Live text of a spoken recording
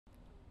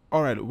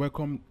All right,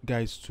 welcome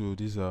guys to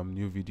this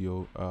new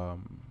video.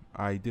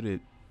 I did a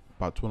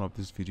part one of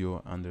this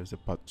video, and there's a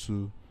part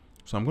two.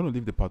 So I'm going to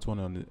leave the part one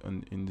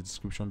in the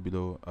description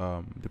below.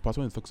 The part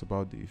one talks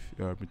about the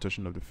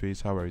retouching of the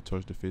face, how I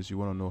retouch the face. You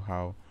want to know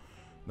how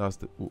that's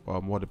the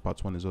what the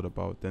part one is all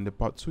about. Then the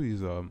part two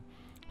is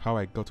how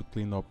I got to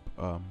clean up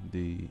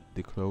the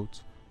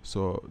clothes.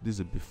 So this is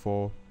a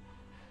before,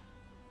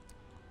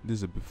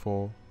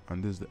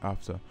 and this is the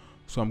after.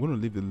 So I'm going to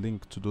leave the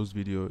link to those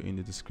videos in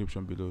the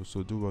description below,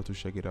 so do well to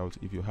check it out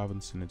if you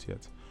haven't seen it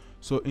yet.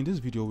 So in this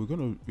video we're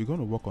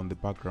gonna work on the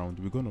background.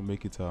 We're gonna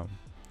make it a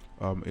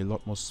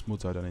lot more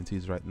smoother than it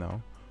is right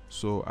now.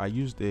 So I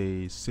used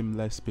a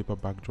seamless paper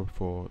backdrop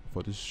for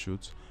this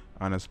shoot,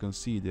 and as you can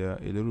see there are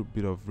a little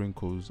bit of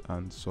wrinkles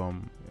and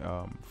some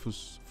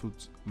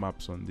foot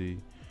maps on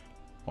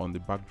the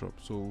backdrop.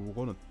 So we're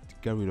gonna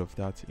get rid of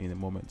that in a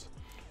moment.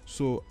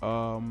 So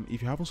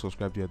if you haven't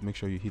subscribed yet, make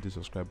sure you hit the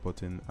subscribe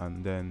button,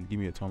 and then give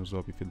me a thumbs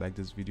up if you like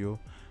this video,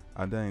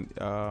 and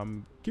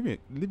then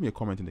leave me a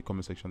comment in the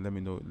comment section. Let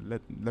me know,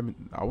 let me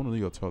I want to know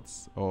your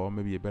thoughts, or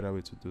maybe a better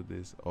way to do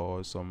this,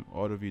 or some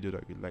other video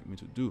that you'd like me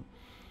to do.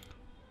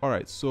 All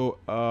right, so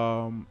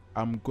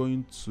I'm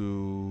going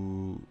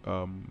to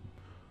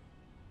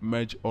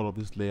merge all of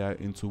this layer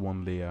into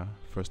one layer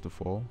first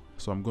of all.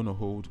 So I'm going to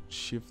hold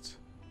Shift,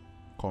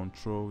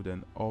 Control,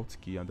 then Alt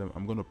key, and then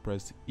I'm going to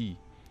press E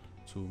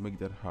to make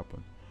that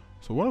happen.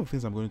 So one of the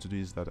things I'm going to do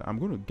is that I'm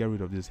going to get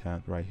rid of this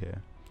hand right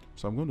here.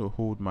 So I'm going to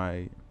hold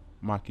my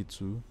marquee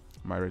tool,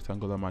 my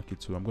rectangular marquee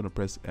tool. I'm going to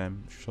press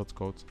M,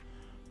 shortcut,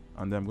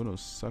 and then I'm going to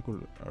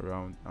circle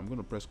around. I'm going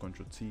to press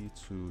Ctrl T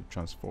to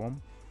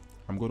transform.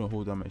 I'm going to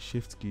hold down my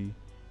Shift key,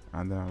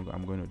 and then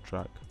I'm going to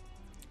drag.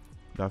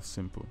 That's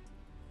simple.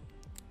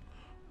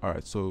 All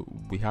right, so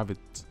we have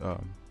it.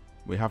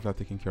 We have that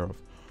taken care of.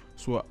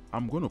 So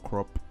I'm going to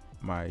crop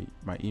my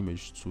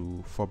image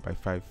to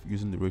 4:5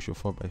 using the ratio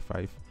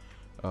 4:5.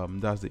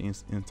 That's the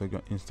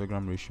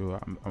Instagram ratio.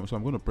 So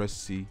I'm going to press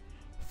C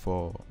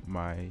for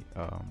my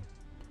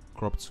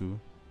crop tool.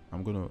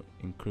 I'm going to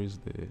increase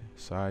the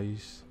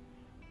size,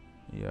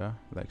 yeah,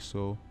 like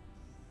so.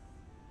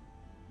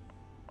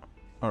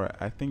 All right,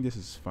 I think this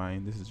is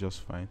fine. This is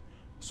just fine.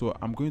 So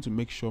I'm going to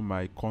make sure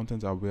my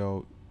content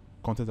aware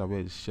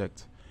is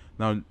checked.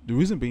 Now the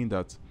reason being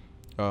that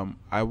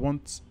I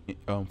want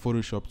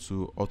Photoshop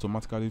to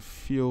automatically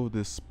fill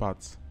this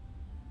part,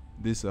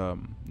 this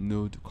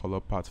node color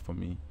part for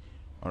me.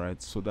 All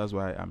right, so that's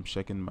why I'm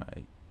checking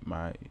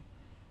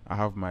I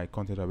have my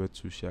content aware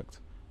to checked.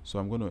 So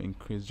I'm going to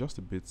increase just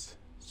a bit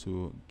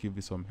to give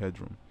it some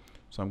headroom.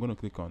 So I'm going to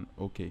click on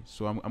OK.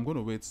 So I'm going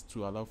to wait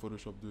to allow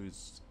Photoshop do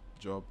its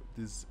job.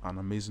 This is an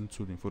amazing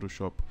tool in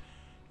Photoshop.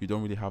 You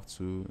don't really have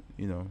to,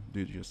 do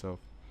it yourself.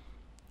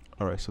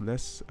 All right, so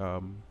let's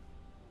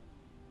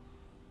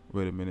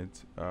wait a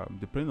minute.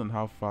 Depending on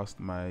how fast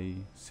your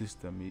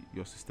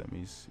system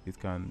is, it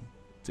can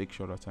take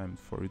shorter time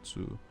for it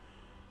to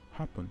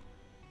happen.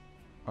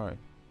 All right.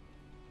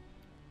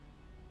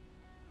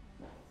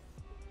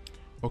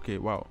 Okay,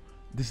 wow,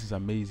 this is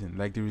amazing.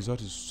 Like, the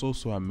result is so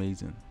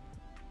amazing.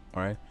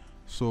 All right,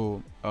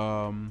 so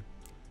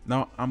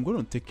now I'm going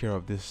to take care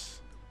of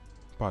this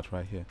part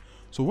right here.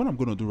 So what I'm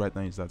going to do right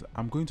now is that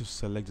I'm going to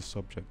select the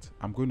subject.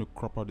 I'm going to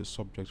crop out the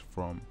subject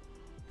from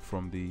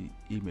the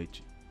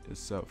image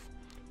itself.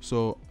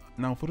 So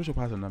now Photoshop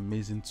has an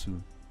amazing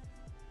tool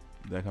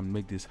that can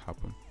make this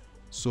happen.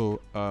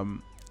 So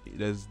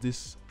there's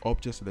this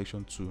object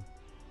selection tool.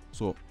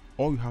 So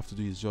all you have to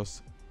do is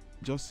just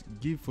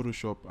give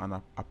Photoshop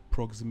an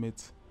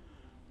approximate.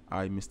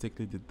 I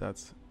mistakenly did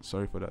that,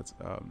 sorry for that.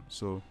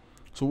 So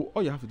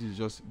all you have to do is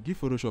just give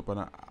Photoshop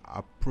an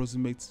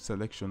approximate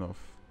selection of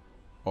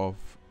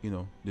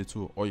the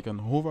tool, or you can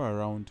hover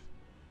around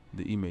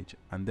the image,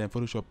 and then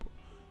Photoshop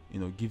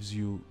gives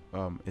you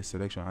a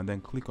selection, and then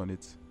click on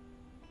it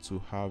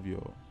to have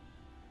your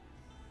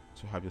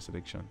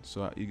selection.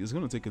 So it's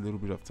going to take a little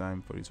bit of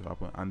time for it to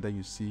happen, and then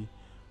you see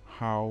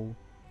how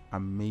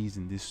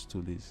amazing this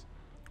tool is.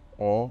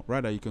 Or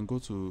rather, you can go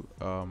to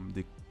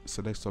the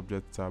select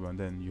subject tab, and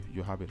then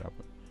you have it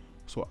happen.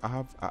 So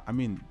I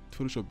mean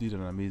Photoshop did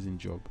an amazing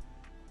job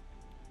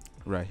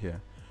right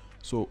here.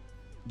 So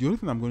the only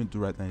thing I'm going to do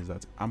right now is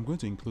that I'm going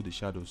to include the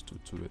shadows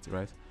to it,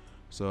 right?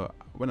 So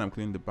when I'm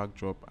cleaning the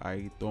backdrop,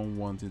 I don't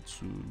want it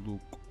to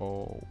look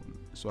all,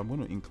 so I'm going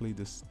to include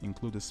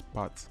this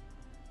part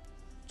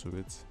to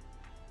it.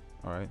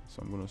 All right,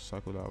 so I'm going to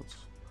circle out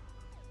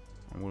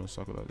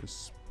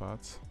this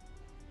part.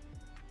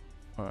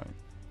 All right,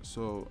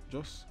 so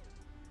just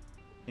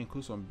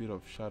include some bit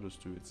of shadows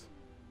to it.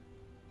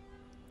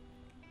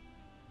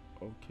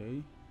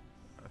 Okay,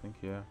 I think,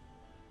 yeah.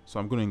 So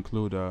I'm going to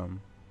include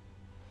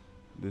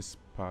this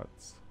part.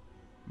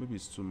 Maybe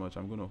it's too much.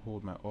 I'm going to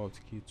hold my Alt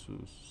key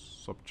to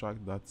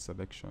subtract that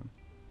selection.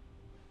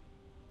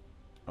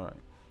 All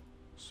right,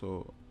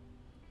 so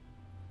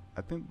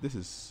I think this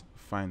is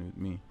fine with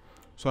me.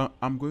 So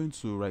I'm going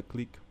to right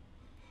click,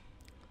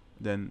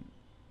 then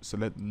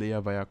select layer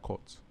via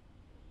cut.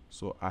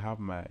 So I have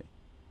my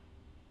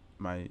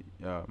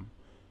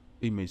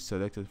image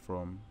selected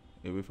from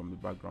away from the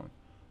background.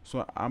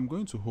 So I'm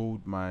going to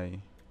hold my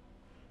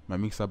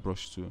mixer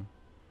brush too,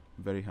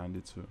 very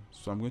handy too.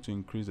 So I'm going to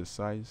increase the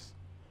size.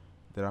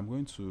 Then I'm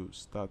going to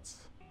start,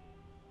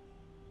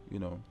 you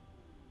know,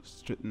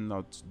 straighten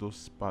out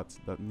those parts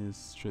that needs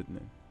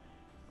straightening.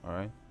 All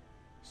right.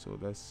 So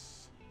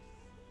let's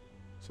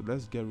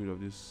get rid of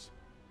this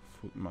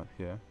foot mat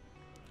here.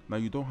 Now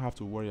you don't have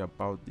to worry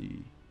about the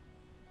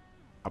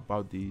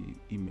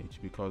image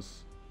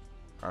because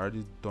I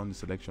already done the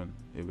selection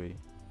away.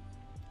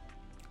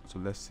 So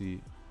let's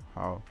see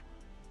how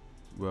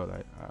well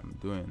I am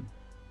doing.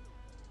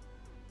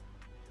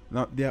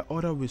 Now there are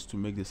other ways to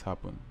make this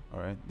happen. All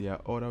right, there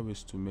are other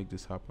ways to make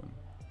this happen.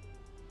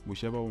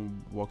 Whichever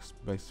one works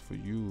best for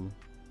you.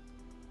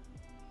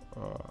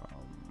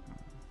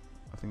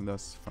 I think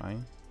that's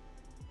fine.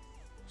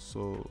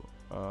 So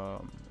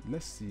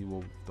let's see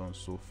what we've done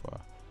so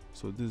far.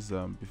 So this is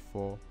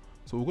before.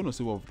 So we're gonna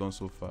see what we've done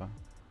so far.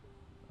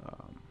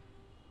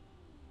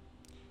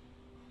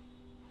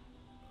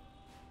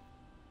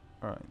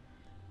 All right.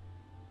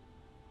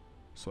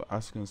 So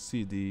as you can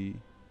see,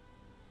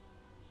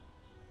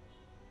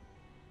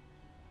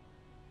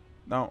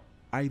 now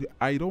I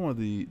don't want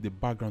the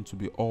background to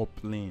be all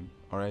plain.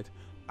 All right.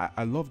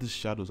 I love these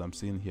shadows I'm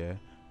seeing here.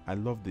 I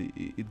love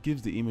it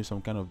gives the image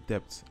some kind of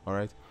depth. All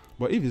right.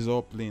 But if it's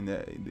all plain,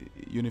 the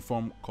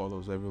uniform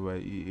colors everywhere,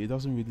 it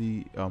doesn't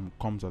really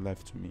comes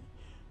alive to me.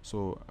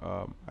 So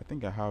I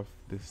think I have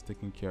this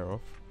taken care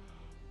of.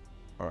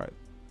 All right.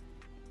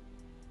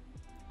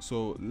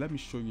 So let me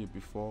show you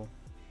before.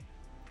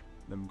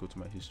 Let me go to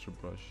my history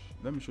brush.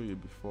 Let me show you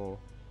before.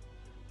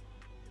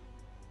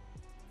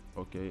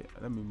 Okay,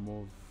 let me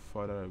move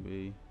further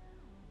away.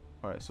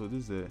 All right, so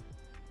this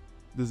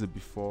is a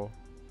before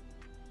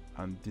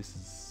and this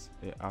is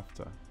a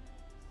after.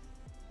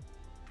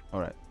 All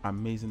right,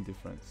 amazing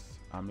difference,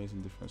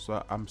 amazing difference.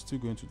 So I'm still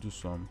going to do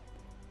some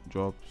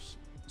drops,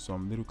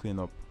 some little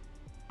cleanup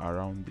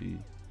around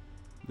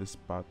this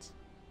part.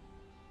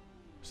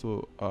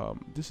 So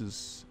this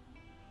is,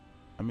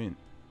 I mean,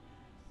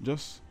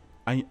 just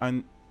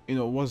and you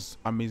know what's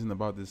amazing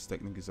about this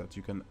technique is that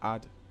you can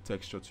add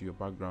texture to your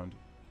background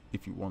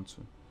if you want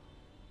to.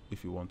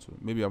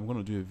 Maybe I'm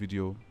going to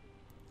do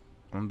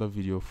another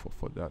video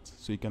for that.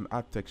 So you can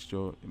add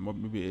texture,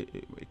 maybe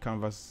a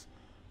canvas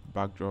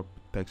backdrop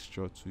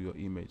texture to your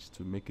image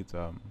to make it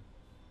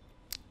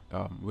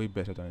way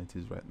better than it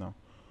is right now.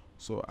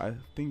 So I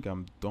think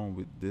I'm done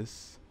with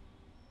this.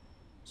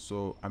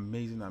 So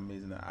amazing.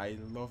 I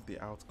love the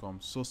outcome.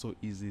 So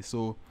easy.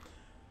 So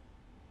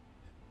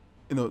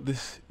you know,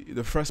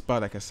 the first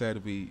part, like I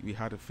said, we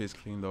had the face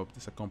cleaned up, the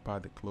second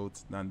part the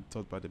clothes, and the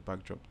third part the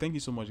backdrop. Thank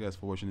you so much guys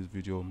for watching this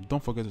video.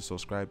 Don't forget to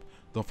subscribe,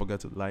 don't forget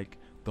to like,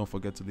 don't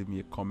forget to leave me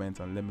a comment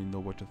and let me know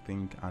what you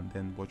think and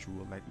then what you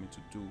would like me to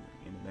do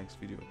in the next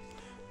video.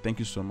 Thank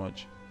you so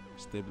much.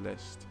 Stay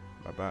blessed.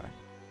 Bye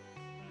bye.